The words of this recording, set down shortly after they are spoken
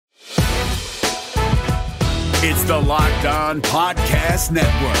It's the Locked On Podcast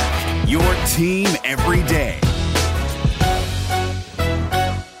Network, your team every day.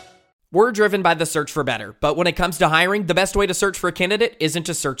 We're driven by the search for better, but when it comes to hiring, the best way to search for a candidate isn't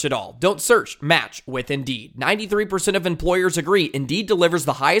to search at all. Don't search, match with Indeed. 93% of employers agree Indeed delivers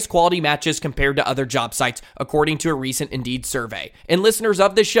the highest quality matches compared to other job sites, according to a recent Indeed survey. And listeners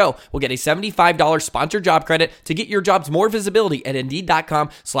of this show will get a $75 sponsored job credit to get your jobs more visibility at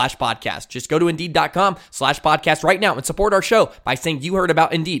Indeed.com/podcast. Just go to Indeed.com/podcast right now and support our show by saying you heard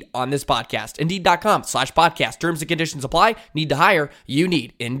about Indeed on this podcast. Indeed.com/podcast. Terms and conditions apply. Need to hire? You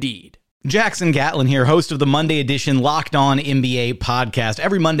need Indeed. Jackson Gatlin here, host of the Monday edition Locked On NBA podcast.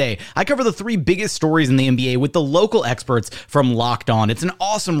 Every Monday, I cover the three biggest stories in the NBA with the local experts from Locked On. It's an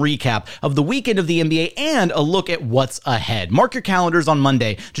awesome recap of the weekend of the NBA and a look at what's ahead. Mark your calendars on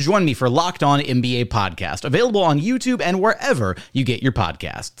Monday to join me for Locked On NBA podcast, available on YouTube and wherever you get your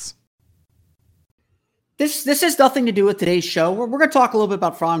podcasts. This has nothing to do with today's show. We're going to talk a little bit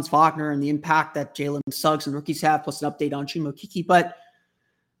about Franz Wagner and the impact that Jalen Suggs and rookies have, plus an update on Chuma Okeke, but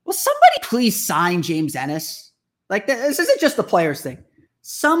will somebody please sign James Ennis? Like, this isn't just the players thing.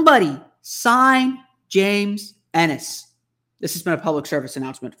 Somebody sign James Ennis. This has been a public service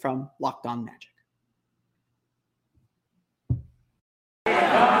announcement from Locked On Magic.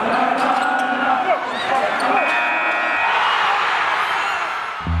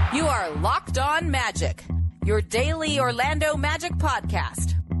 You are Locked On Magic, your daily Orlando Magic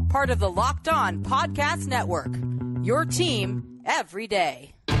podcast. Part of the Locked On Podcast Network, your team every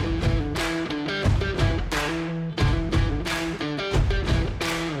day.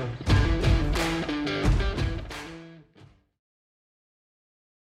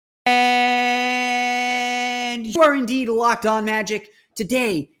 And you are indeed Locked On Magic.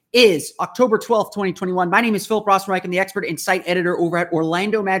 Today is October 12th, 2021. My name is Philip Rossman. I'm the expert and site editor over at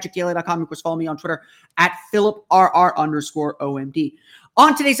OrlandoMagicDaily.com. Of course, follow me on Twitter at PhilipRR_OMD.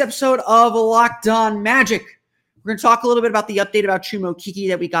 On today's episode of Locked On Magic, we're going to talk a little bit about the update about Chuma Okeke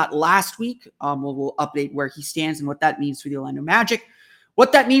that we got last week. We'll update where he stands and what that means for the Orlando Magic.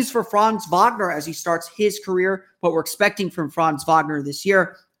 What that means for Franz Wagner as he starts his career, what we're expecting from Franz Wagner this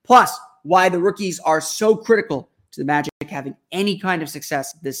year, plus why the rookies are so critical to the Magic having any kind of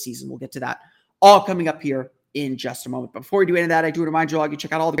success this season. We'll get to that all coming up here in just a moment. But before we do any of that, I do want to remind you all, you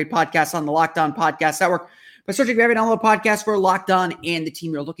check out all the great podcasts on the Locked On Podcast Network by searching for every download podcast for Locked On and the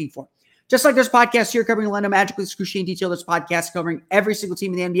team you're looking for. Just like there's podcasts here covering Orlando Magic with excruciating detail, there's podcasts covering every single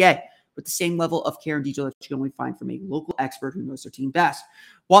team in the NBA with the same level of care and detail that you can only find from a local expert who knows their team best.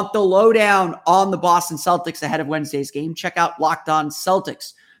 Want the lowdown on the Boston Celtics ahead of Wednesday's game? Check out Locked On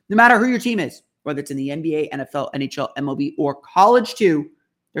Celtics. No matter who your team is, whether it's in the NBA, NFL, NHL, MLB, or college too,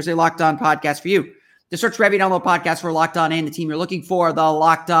 there's a Locked On podcast for you. Just search for every download podcast for Locked On and the team you're looking for, the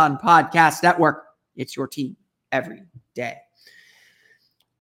Locked On Podcast Network. It's your team every day.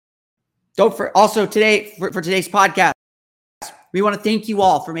 Also today, for today's podcast, we want to thank you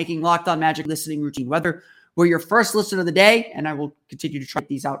all for making Locked On Magic listening routine. Whether we're your first listener of the day, and I will continue to try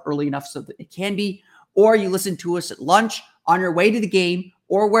these out early enough so that it can be, or you listen to us at lunch, on your way to the game,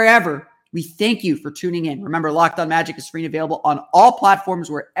 or wherever, we thank you for tuning in. Remember, Locked On Magic is free and available on all platforms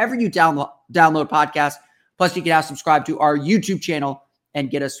wherever you download podcasts. Plus, you can now subscribe to our YouTube channel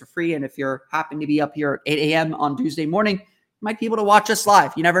and get us for free. And if you're happen to be up here at 8 a.m. on Tuesday morning, you might be able to watch us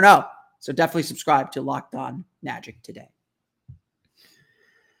live. You never know. So definitely subscribe to Locked On Magic today.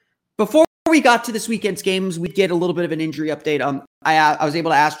 Before we got to this weekend's games, we get a little bit of an injury update. I was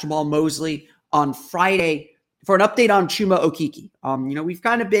able to ask Jamal Mosley on Friday for an update on Chuma Okeke. We've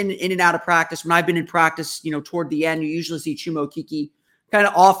kind of been in and out of practice. When I've been in practice, toward the end, you usually see Chuma Okeke kind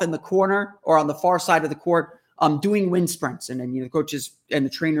of off in the corner or on the far side of the court, doing wind sprints. And then, the coaches and the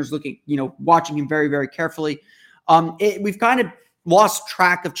trainers looking, watching him very, very carefully. We've kind of lost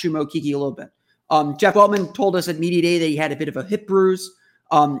track of Chuma Okeke a little bit. Jeff Weltman told us at Media Day that he had a bit of a hip bruise.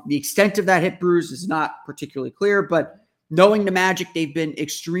 The extent of that hip bruise is not particularly clear, but knowing the Magic, they've been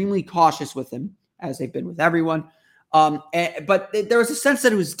extremely cautious with him, as they've been with everyone. But there was a sense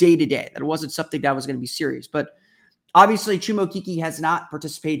that it was day-to-day, that it wasn't something that was going to be serious. But obviously, Chuma Okeke has not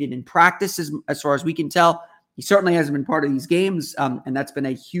participated in practice as far as we can tell. He certainly hasn't been part of these games, and that's been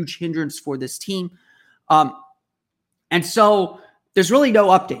a huge hindrance for this team. And so there's really no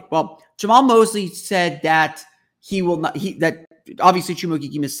update. Well, Jamal Mosley said that he will not, that obviously Chuma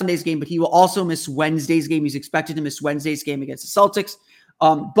Okeke missed Sunday's game, but he will also miss Wednesday's game. He's expected to miss Wednesday's game against the Celtics.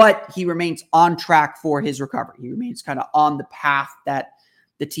 But he remains on track for his recovery. He remains kind of on the path that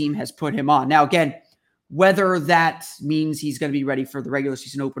the team has put him on. Now, again, whether that means he's going to be ready for the regular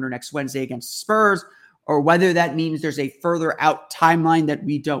season opener next Wednesday against the Spurs, or whether that means there's a further out timeline that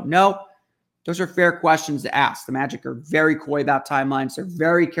we don't know, Those are fair questions to ask. The Magic are very coy about timelines. They're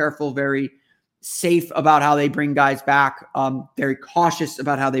very careful, very safe about how they bring guys back, very cautious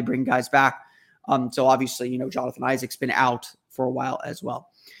about how they bring guys back. So obviously, Jonathan Isaac's been out for a while as well.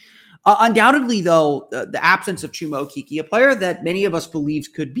 Undoubtedly, though, the absence of Chuma Okeke, a player that many of us believe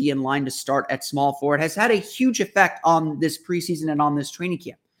could be in line to start at small forward, has had a huge effect on this preseason and on this training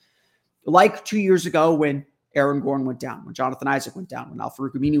camp. Like 2 years ago when Aaron Gordon went down, when Jonathan Isaac went down, when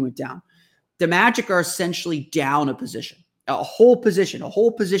Al-Farouq Aminu went down, the Magic are essentially down a position, a whole position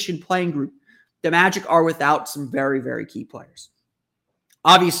playing group. The Magic are without some very, very key players.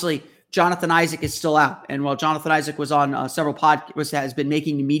 Obviously, Jonathan Isaac is still out. And while Jonathan Isaac was on several podcasts, has been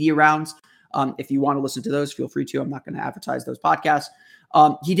making the media rounds. If you want to listen to those, feel free to. I'm not going to advertise those podcasts.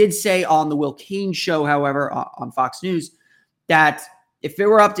 He did say on the Will Kane show, however, on Fox News, that if it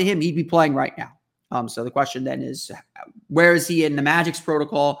were up to him, he'd be playing right now. So the question then is, where is he in the Magic's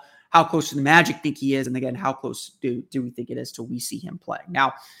protocol? How close to the Magic think he is? And again, how close do we think it is till we see him playing?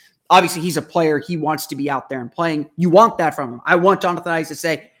 Now, obviously, he's a player. He wants to be out there and playing. You want that from him. I want Jonathan Isaac to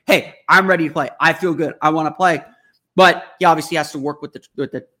say, hey, I'm ready to play. I feel good. I want to play. But he obviously has to work with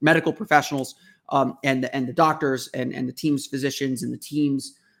the medical professionals and the doctors and the team's physicians and the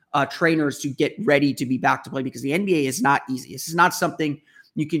team's trainers to get ready to be back to play, because the NBA is not easy. This is not something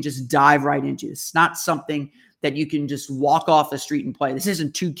you can just dive right into. It's not something that you can just walk off the street and play. This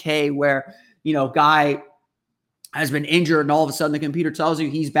isn't 2K where, guy has been injured and all of a sudden the computer tells you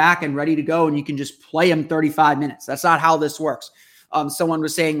he's back and ready to go and you can just play him 35 minutes. That's not how this works. Someone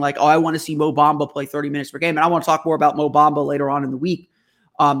was saying like, I want to see Mo Bamba play 30 minutes per game. And I want to talk more about Mo Bamba later on in the week.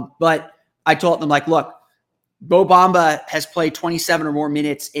 But I told them like, look, Mo Bamba has played 27 or more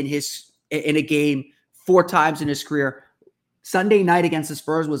minutes in a game 4 times in his career. Sunday night against the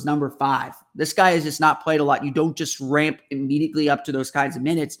Spurs was number 5. This guy has just not played a lot. You don't just ramp immediately up to those kinds of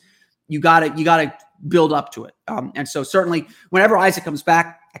minutes. You gotta build up to it. And so certainly whenever Isaac comes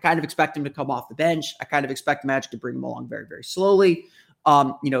back, I kind of expect him to come off the bench. I kind of expect Magic to bring him along very, very slowly,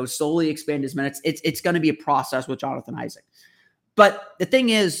 slowly expand his minutes. It's going to be a process with Jonathan Isaac. But the thing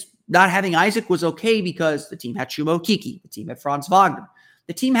is, not having Isaac was okay because the team had Chuma Okeke, the team had Franz Wagner.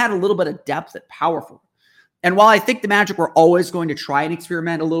 The team had a little bit of depth at power forward. And while I think the Magic were always going to try and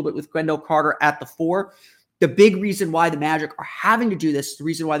experiment a little bit with Wendell Carter at the 4, the big reason why the Magic are having to do this, the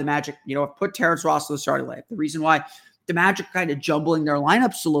reason why the Magic, have put Terrence Ross to the starting lineup, the reason why the Magic kind of jumbling their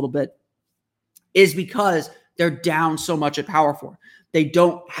lineups a little bit is because they're down so much at power forward. They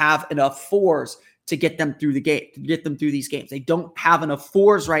don't have enough 4s to get them through the game, to get them through these games. They don't have enough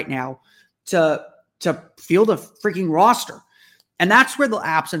 4s right now to field a freaking roster. And that's where the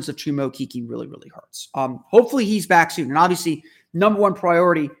absence of Chuma Okeke really, really hurts. Hopefully he's back soon. And obviously, number one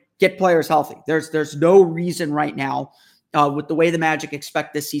priority, get players healthy. There's no reason right now, with the way the Magic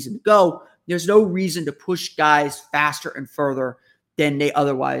expect this season to go, there's no reason to push guys faster and further than they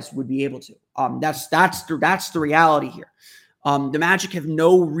otherwise would be able to. That's the reality here. The Magic have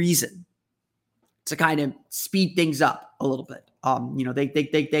no reason to kind of speed things up a little bit.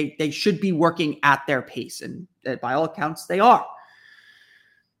 They should be working at their pace, and by all accounts, they are.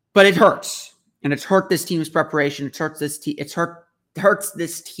 But it hurts, and it's hurt this team's preparation. It hurts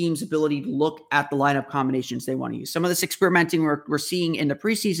this team's ability to look at the lineup combinations they want to use. Some of this experimenting we're seeing in the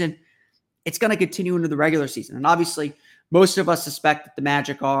preseason, it's going to continue into the regular season. And obviously, most of us suspect that the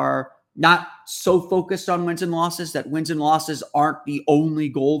Magic are not so focused on wins and losses, that wins and losses aren't the only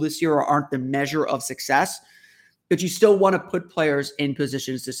goal this year or aren't the measure of success, but you still want to put players in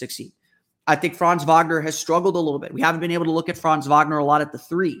positions to succeed. I think Franz Wagner has struggled a little bit. We haven't been able to look at Franz Wagner a lot at the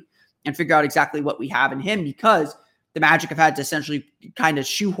 3 and figure out exactly what we have in him, because the Magic have had to essentially kind of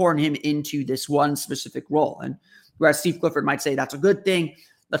shoehorn him into this one specific role. And whereas Steve Clifford might say that's a good thing,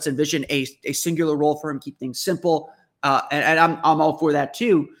 let's envision a singular role for him, keep things simple. And I'm all for that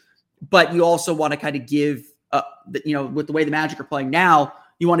too. But you also want to kind of give, with the way the Magic are playing now,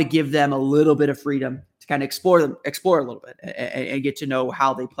 you want to give them a little bit of freedom to kind of explore a little bit and get to know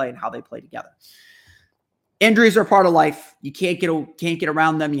how they play and how they play together. Injuries are part of life. You can't get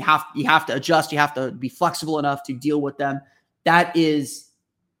around them. You have to adjust. You have to be flexible enough to deal with them. That is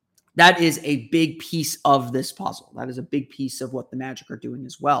a big piece of this puzzle. That is a big piece of what the Magic are doing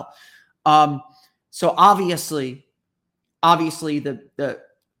as well. So obviously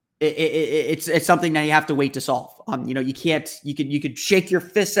it's something that you have to wait to solve. You could shake your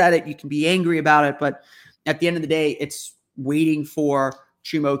fists at it. You can be angry about it, but at the end of the day, it's waiting for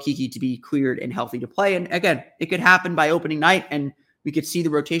Chuma Okeke to be cleared and healthy to play. And again, it could happen by opening night and we could see the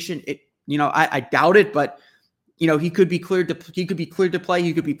rotation. I doubt it, but he could be cleared to play.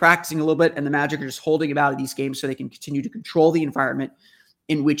 He could be practicing a little bit, and the Magic are just holding him out of these games so they can continue to control the environment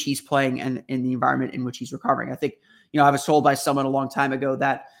in which he's playing and in the environment in which he's recovering. I think, I was told by someone a long time ago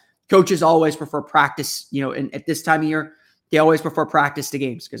that coaches always prefer practice, and at this time of year, they always prefer practice to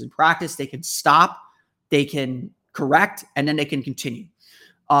games, because in practice they can stop, they can correct, and then they can continue.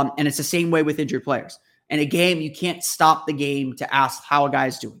 And it's the same way with injured players. In a game, you can't stop the game to ask how a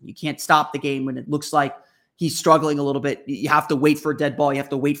guy's doing. You can't stop the game when it looks like he's struggling a little bit. You have to wait for a dead ball. You have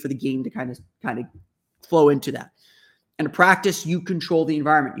to wait for the game to kind of flow into that. And in practice, you control the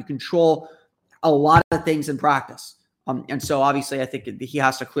environment. You control a lot of things in practice. And so obviously, I think he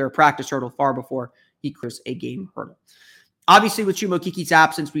has to clear a practice hurdle far before he clears a game hurdle. Obviously, with Chuma Okeke's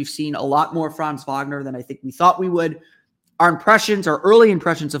absence, we've seen a lot more Franz Wagner than I think we thought we would. Our early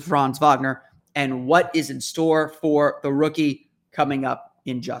impressions of Franz Wagner, and what is in store for the rookie coming up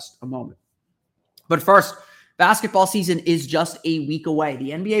in just a moment. But first, basketball season is just a week away.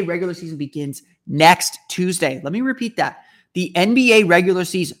 The NBA regular season begins next Tuesday. Let me repeat that. The NBA regular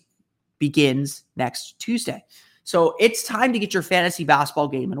season begins next Tuesday. So it's time to get your fantasy basketball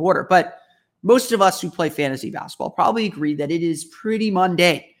game in order. But most of us who play fantasy basketball probably agree that it is pretty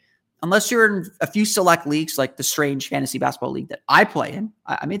mundane. Unless you're in a few select leagues like the strange fantasy basketball league that I play in.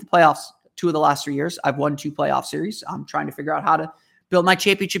 I made the playoffs 2 of the last 3 years. I've won 2 playoff series. I'm trying to figure out how to build my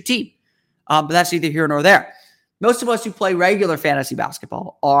championship team. But that's neither here nor there. Most of us who play regular fantasy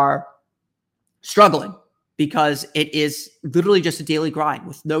basketball are struggling because it is literally just a daily grind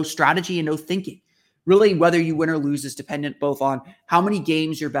with no strategy and no thinking. Really, whether you win or lose is dependent both on how many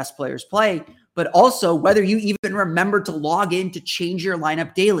games your best players play, but also whether you even remember to log in to change your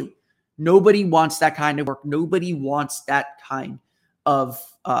lineup daily. Nobody wants that kind of work. Nobody wants that kind of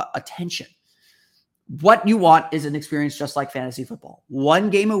attention. What you want is an experience just like fantasy football. 1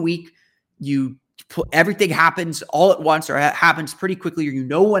 game a week, everything happens all at once, or happens pretty quickly, or you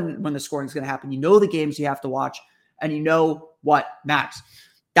know when the scoring is going to happen. You know the games you have to watch, and you know what matters.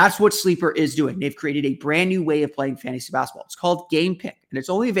 That's what Sleeper is doing. They've created a brand new way of playing fantasy basketball. It's called Game Pick, and it's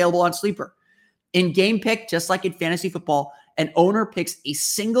only available on Sleeper. In Game Pick, just like in fantasy football, an owner picks a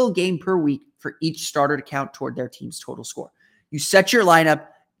single game per week for each starter to count toward their team's total score. You set your lineup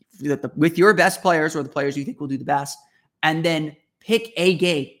with your best players, or the players you think will do the best, and then pick a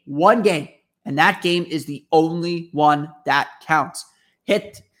game, 1 game, and that game is the only one that counts.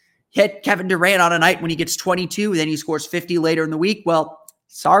 Hit Kevin Durant on a night when he gets 22, then he scores 50 later in the week. Well,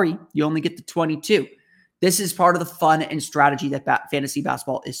 sorry, you only get the 22. This is part of the fun and strategy that fantasy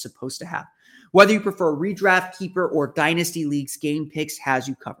basketball is supposed to have. Whether you prefer redraft, keeper, or dynasty leagues, Game Picks has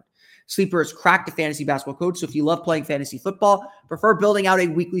you covered. Sleeper has cracked the fantasy basketball code, so if you love playing fantasy football, prefer building out a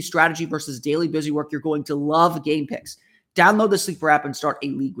weekly strategy versus daily busy work, you're going to love Game Picks. Download the Sleeper app and start a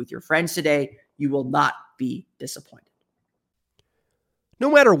league with your friends today. You will not be disappointed. No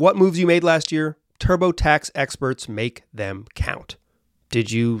matter what moves you made last year, TurboTax experts make them count.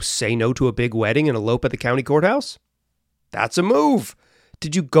 Did you say no to a big wedding and elope at the county courthouse? That's a move.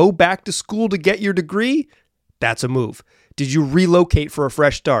 Did you go back to school to get your degree? That's a move. Did you relocate for a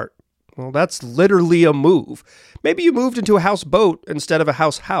fresh start? Well, that's literally a move. Maybe you moved into a houseboat instead of a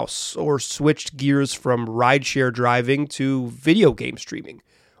house, or switched gears from rideshare driving to video game streaming.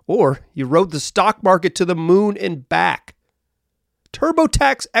 Or you rode the stock market to the moon and back.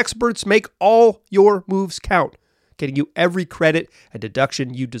 TurboTax experts make all your moves count, getting you every credit and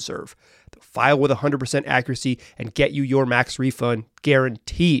deduction you deserve. They'll file with 100% accuracy and get you your max refund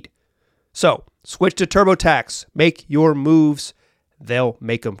guaranteed. So, switch to TurboTax. Make your moves. They'll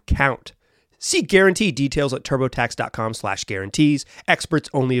make them count. See guarantee details at turbotax.com/guarantees. Experts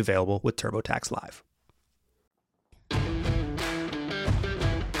only available with TurboTax Live.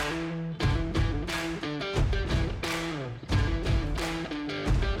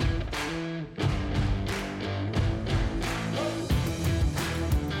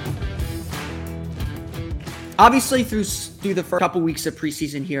 Obviously, through the first couple weeks of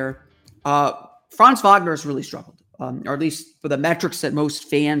preseason here, Franz Wagner has really struggled. Or at least for the metrics that most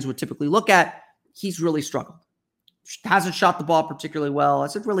fans would typically look at, he's really struggled. Hasn't shot the ball particularly well.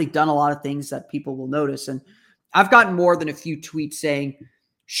 Hasn't really done a lot of things that people will notice. And I've gotten more than a few tweets saying,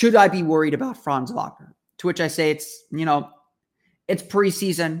 should I be worried about Franz Wagner? To which I say it's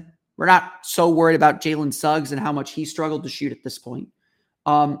preseason. We're not so worried about Jalen Suggs and how much he struggled to shoot at this point.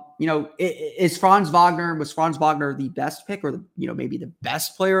 Was Franz Wagner the best pick, or maybe the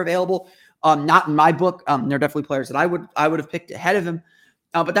best player available? Not in my book. There are definitely players that I would have picked ahead of him.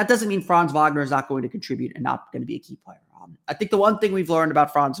 But that doesn't mean Franz Wagner is not going to contribute and not going to be a key player. I think the one thing we've learned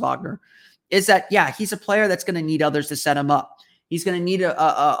about Franz Wagner is that, yeah, he's a player that's going to need others to set him up. He's going to need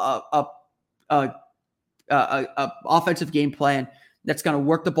a offensive game plan that's going to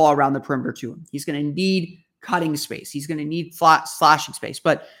work the ball around the perimeter to him. He's going to need cutting space. He's going to need slashing space.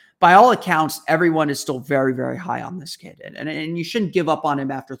 But by all accounts, everyone is still very, very high on this kid. And you shouldn't give up on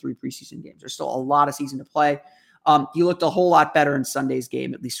him after 3 preseason games. There's still a lot of season to play. He looked a whole lot better in Sunday's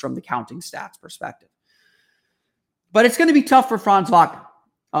game, at least from the counting stats perspective. But it's going to be tough for Franz Wagner.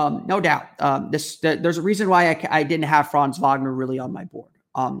 No doubt. There's a reason why I didn't have Franz Wagner really on my board.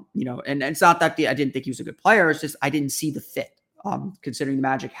 And it's not that I didn't think he was a good player. It's just I didn't see the fit. Considering the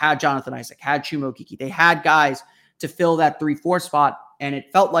Magic had Jonathan Isaac, had Chuma Okeke. They had guys to fill that 3-4 spot, and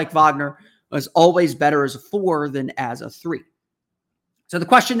it felt like Wagner was always better as a 4 than as a 3. So the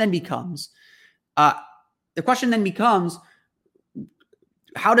question then becomes, how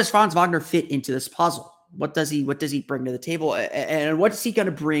does Franz Wagner fit into this puzzle? What does he bring to the table? And what's he going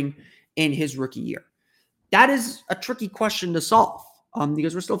to bring in his rookie year? That is a tricky question to solve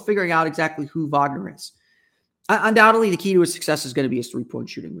because we're still figuring out exactly who Wagner is. Undoubtedly, the key to his success is going to be his 3-point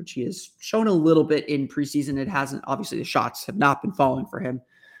shooting, which he has shown a little bit in preseason. It hasn't, obviously, the shots have not been falling for him.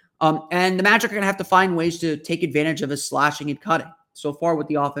 And the Magic are going to have to find ways to take advantage of his slashing and cutting. So far with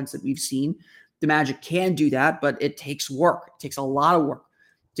the offense that we've seen, the Magic can do that, but it takes work. It takes a lot of work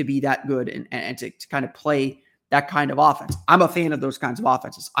to be that good and to kind of play that kind of offense. I'm a fan of those kinds of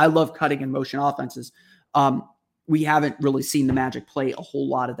offenses. I love cutting and motion offenses. We haven't really seen the Magic play a whole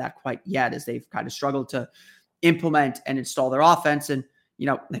lot of that quite yet, as they've kind of struggled to implement and install their offense. And,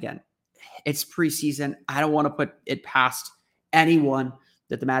 again, it's preseason. I don't want to put it past anyone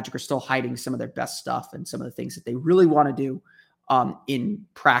that the Magic are still hiding some of their best stuff and some of the things that they really want to do in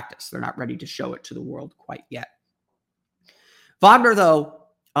practice. They're not ready to show it to the world quite yet. Wagner, though,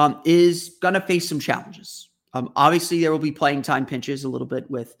 is going to face some challenges. Obviously, there will be playing time pinches a little bit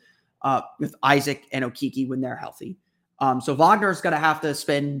with Isaac and Okeke when they're healthy. So Wagner is going to have to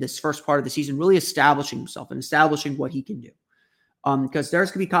spend this first part of the season really establishing himself and establishing what he can do because there's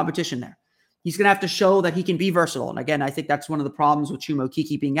going to be competition there. He's going to have to show that he can be versatile. And again, I think that's one of the problems with Chuma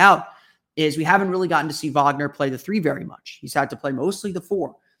Okeke being out is we haven't really gotten to see Wagner play the 3 very much. He's had to play mostly the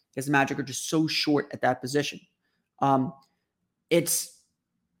 4 because the Magic are just so short at that position. There's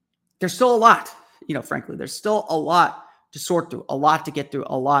still a lot, frankly, there's still a lot to sort through, a lot to get through,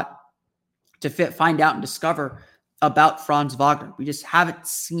 a lot to find out and discover about Franz Wagner. We just haven't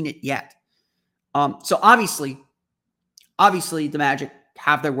seen it yet. So obviously the Magic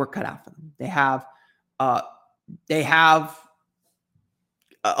have their work cut out for them. They have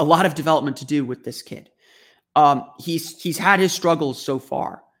a lot of development to do with this kid. He's had his struggles so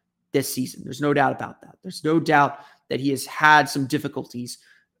far this season. There's no doubt about that. There's no doubt that he has had some difficulties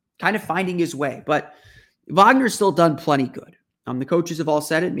kind of finding his way, but Wagner's still done plenty good. The coaches have all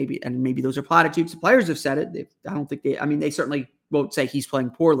said it, maybe those are platitudes. The players have said it. They certainly won't say he's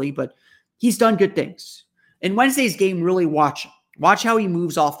playing poorly, but he's done good things. In Wednesday's game, really watch him. Watch how he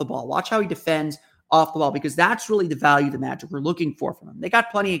moves off the ball. Watch how he defends off the ball, because that's really the value the Magic we're looking for from him. They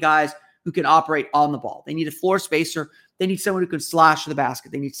got plenty of guys who can operate on the ball. They need a floor spacer. They need someone who can slash to the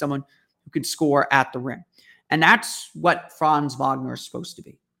basket. They need someone who can score at the rim. And that's what Franz Wagner is supposed to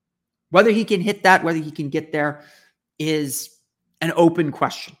be. Whether he can hit that, whether he can get there is an open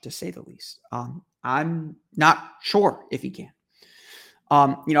question, to say the least. I'm not sure if he can.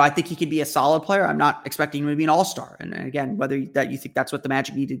 I think he can be a solid player. I'm not expecting him to be an all-star. And again, whether that you think that's what the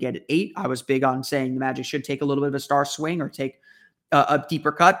Magic need to get at 8, I was big on saying the Magic should take a little bit of a star swing or take a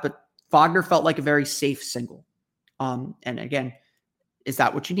deeper cut, but Wagner felt like a very safe single. And again, is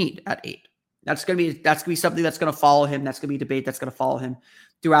that what you need at 8? That's going to be something that's going to follow him. That's going to be a debate that's going to follow him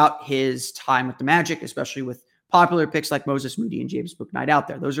throughout his time with the Magic, especially with popular picks like Moses Moody and James Bouknight out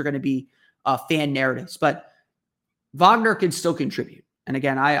there. Those are going to be fan narratives, but Wagner can still contribute. And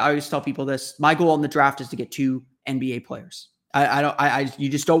again, I always tell people this: my goal in the draft is to get 2 NBA players. You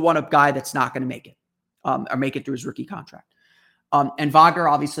just don't want a guy that's not going to make it or make it through his rookie contract. And Wagner,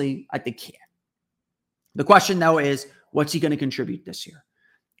 obviously, I think can. The question though is, what's he going to contribute this year?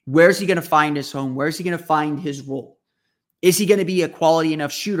 Where's he going to find his home? Where's he going to find his role? Is he going to be a quality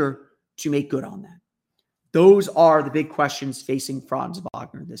enough shooter to make good on that? Those are the big questions facing Franz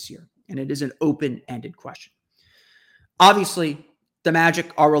Wagner this year. And it is an open-ended question. Obviously, the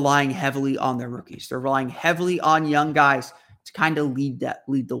Magic are relying heavily on their rookies. They're relying heavily on young guys to kind of lead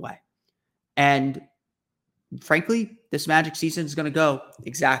the way. And frankly, this Magic season is going to go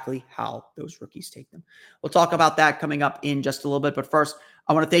exactly how those rookies take them. We'll talk about that coming up in just a little bit. But first,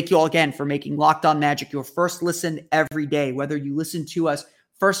 I want to thank you all again for making Locked On Magic your first listen every day. Whether you listen to us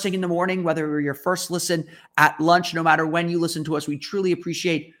first thing in the morning, whether we're your first listen at lunch, no matter when you listen to us, we truly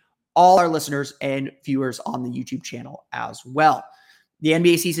appreciate all our listeners and viewers on the YouTube channel as well. The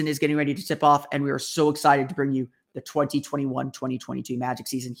NBA season is getting ready to tip off, and we are so excited to bring you the 2021-2022 Magic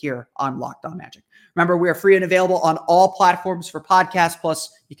season here on Locked On Magic. Remember, we are free and available on all platforms for podcasts.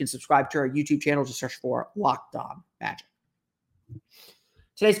 Plus, you can subscribe to our YouTube channel. Just search for Locked On Magic.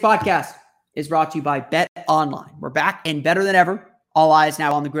 Today's podcast is brought to you by Bet Online. We're back and better than ever. All eyes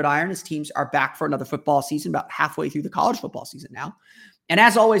now on the gridiron as teams are back for another football season, about halfway through the college football season now. And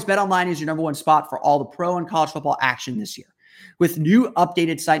as always, Bet Online is your number one spot for all the pro and college football action this year. With new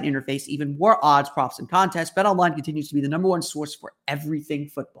updated site interface, even more odds, props, and contests, Bet Online continues to be the number one source for everything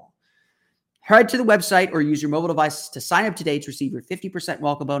football. Head to the website or use your mobile device to sign up today to receive your 50%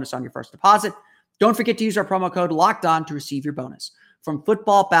 welcome bonus on your first deposit. Don't forget to use our promo code LOCKEDON to receive your bonus. From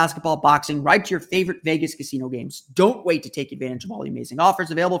football, basketball, boxing, right to your favorite Vegas casino games, don't wait to take advantage of all the amazing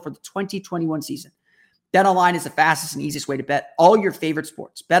offers available for the 2021 season. BetOnline is the fastest and easiest way to bet all your favorite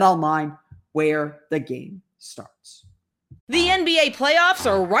sports. BetOnline, where the game starts. The NBA playoffs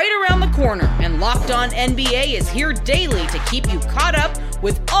are right around the corner, and Locked On NBA is here daily to keep you caught up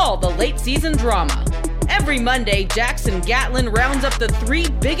with all the late season drama. Every Monday, Jackson Gatlin rounds up the 3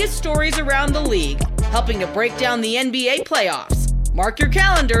 biggest stories around the league, helping to break down the NBA playoffs. Mark your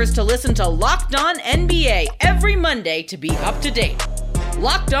calendars to listen to Locked On NBA every Monday to be up to date.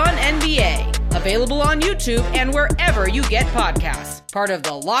 Locked On NBA, available on YouTube and wherever you get podcasts. Part of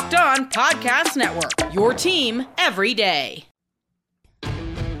the Locked On Podcast Network, your team every day.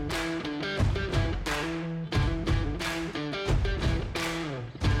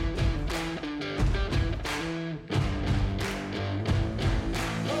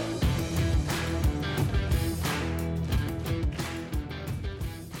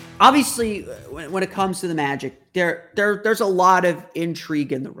 Obviously, when it comes to the Magic, there's a lot of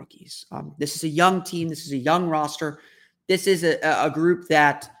intrigue in the rookies. This is a young team. This is a young roster. This is a group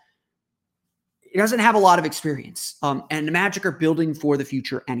that doesn't have a lot of experience. And the Magic are building for the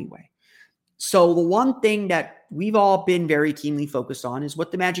future anyway. So the one thing that we've all been very keenly focused on is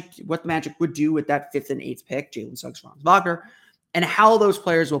what the Magic would do with that 5th and 8th pick, Jalen Suggs, Franz, Wagner, and how those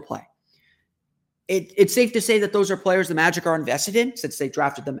players will play. It's safe to say that those are players the Magic are invested in since they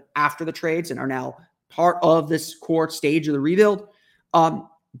drafted them after the trades and are now part of this core stage of the rebuild.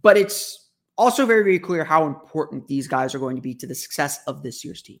 But it's also very, very clear how important these guys are going to be to the success of this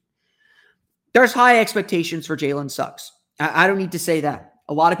year's team. There's high expectations for Jalen Suggs. I don't need to say that.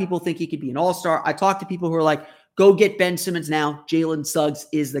 A lot of people think he could be an all-star. I talk to people who are like, go get Ben Simmons now. Jalen Suggs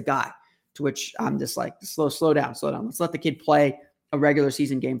is the guy. To which I'm just like, slow down. Let's let the kid play a regular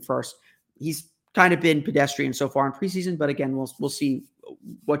season game first. He's kind of been pedestrian so far in preseason, but again, we'll see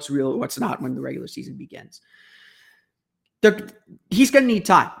what's real, what's not when the regular season begins. He's going to need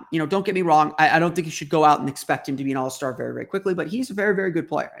time. Don't get me wrong. I don't think you should go out and expect him to be an all-star very, very quickly, but he's a very, very good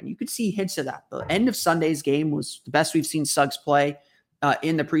player. And you could see hints of that. The end of Sunday's game was the best we've seen Suggs play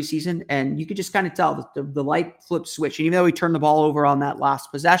in the preseason. And you could just kind of tell the light flip switch. And even though he turned the ball over on that last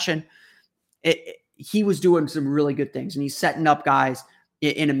possession, he was doing some really good things, and he's setting up guys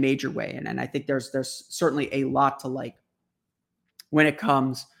in a major way. And I think there's certainly a lot to like when it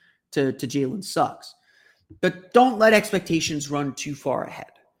comes to Jalen Suggs. But don't let expectations run too far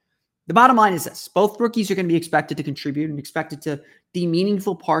ahead. The bottom line is this. Both rookies are going to be expected to contribute and expected to be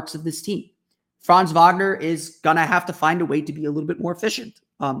meaningful parts of this team. Franz Wagner is going to have to find a way to be a little bit more efficient.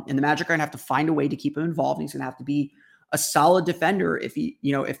 And the Magic are going to have to find a way to keep him involved. And he's going to have to be a solid defender if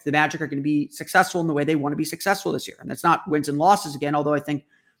the Magic are going to be successful in the way they want to be successful this year. And that's not wins and losses again, although I think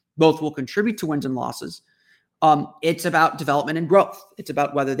both will contribute to wins and losses. It's about development and growth. It's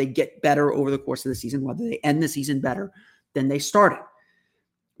about whether they get better over the course of the season, whether they end the season better than they started.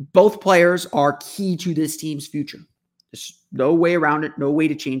 Both players are key to this team's future. There's no way around it, no way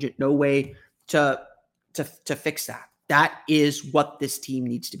to change it, no way to fix that. That is what this team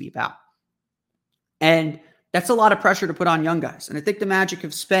needs to be about. And that's a lot of pressure to put on young guys. And I think the Magic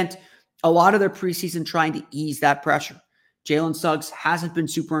have spent a lot of their preseason trying to ease that pressure. Jalen Suggs hasn't been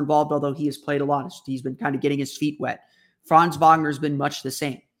super involved, although he has played a lot. He's been kind of getting his feet wet. Franz Wagner has been much the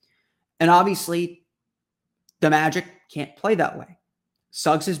same. And obviously, the Magic can't play that way.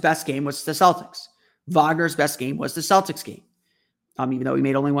 Suggs' best game was the Celtics. Wagner's best game was the Celtics game, even though he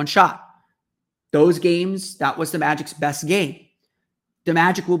made only one shot. Those games, that was the Magic's best game. The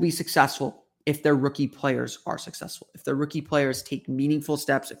Magic will be successful if their rookie players are successful, if their rookie players take meaningful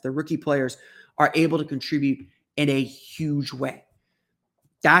steps, if their rookie players are able to contribute in a huge way.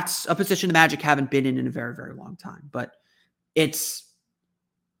 That's a position the Magic haven't been in a very, very long time, but it's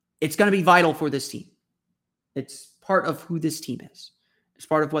going to be vital for this team. It's part of who this team is. It's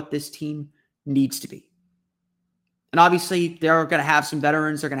part of what this team needs to be. And obviously, they're going to have some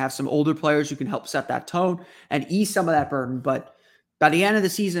veterans. They're going to have some older players who can help set that tone and ease some of that burden. But by the end of the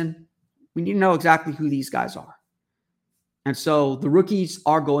season, we need to know exactly who these guys are. And so the rookies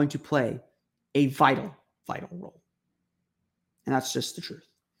are going to play a vital role. And that's just the truth.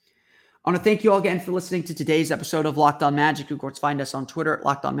 I want to thank you all again for listening to today's episode of Locked On Magic. You can, of course, find us on Twitter at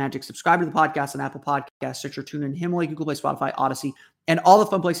Locked On Magic. Subscribe to the podcast on Apple Podcasts, Stitcher, TuneIn, Himalaya, Google Play, Spotify, Odyssey, and all the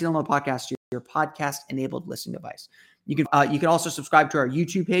fun places to download podcasts to your podcast-enabled listening device. You can also subscribe to our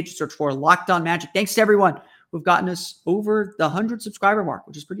YouTube page. Search for Locked On Magic. Thanks to everyone who've gotten us over the 100 subscriber mark,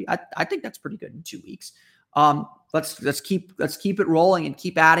 which is pretty. I think that's pretty good in 2 weeks. Let's keep it rolling and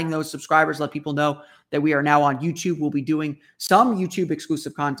keep adding those subscribers. Let people know that we are now on YouTube. We'll be doing some YouTube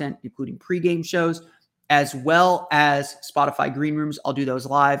exclusive content, including pregame shows, as well as Spotify green rooms. I'll do those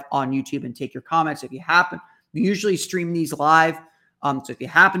live on YouTube and take your comments. We usually stream these live. So if you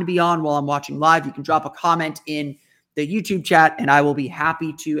happen to be on while I'm watching live, you can drop a comment in the YouTube chat and I will be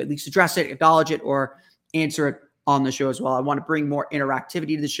happy to at least address it, acknowledge it, or answer it on the show as well. I want to bring more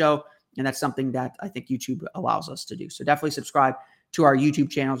interactivity to the show, and that's something that I think YouTube allows us to do. So definitely subscribe to our YouTube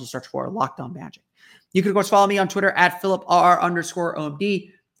channel to search for Locked On Magic. You can, of course, follow me on Twitter at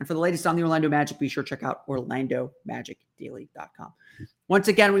PhilipR_OMD. And for the latest on the Orlando Magic, be sure to check out OrlandoMagicDaily.com. Once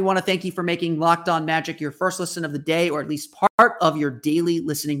again, we want to thank you for making Locked On Magic your first listen of the day, or at least part of your daily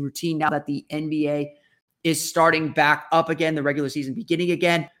listening routine now that the NBA is starting back up again, the regular season beginning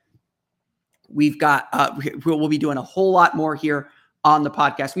again. We'll be doing a whole lot more here on the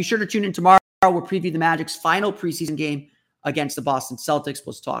podcast. Be sure to tune in tomorrow. We'll preview the Magic's final preseason game against the Boston Celtics.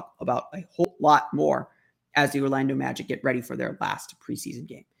 We'll talk about a whole lot more as the Orlando Magic get ready for their last preseason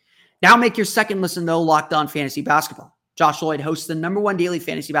game. Now make your second listen, though, Locked On Fantasy Basketball. Josh Lloyd hosts the #1 daily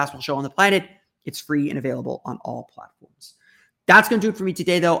fantasy basketball show on the planet. It's free and available on all platforms. That's going to do it for me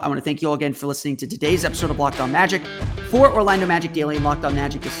today, though. I want to thank you all again for listening to today's episode of Locked On Magic. For Orlando Magic Daily and Locked On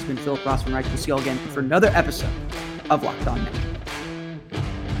Magic, this has been Philip Rossman-Reich. We'll see you all again for another episode of Locked On Magic.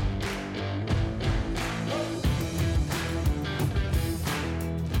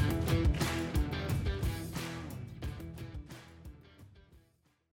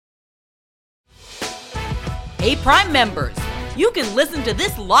 Hey, Prime members, you can listen to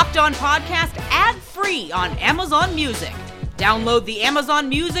this Locked On podcast ad-free on Amazon Music. Download the Amazon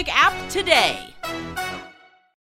Music app today.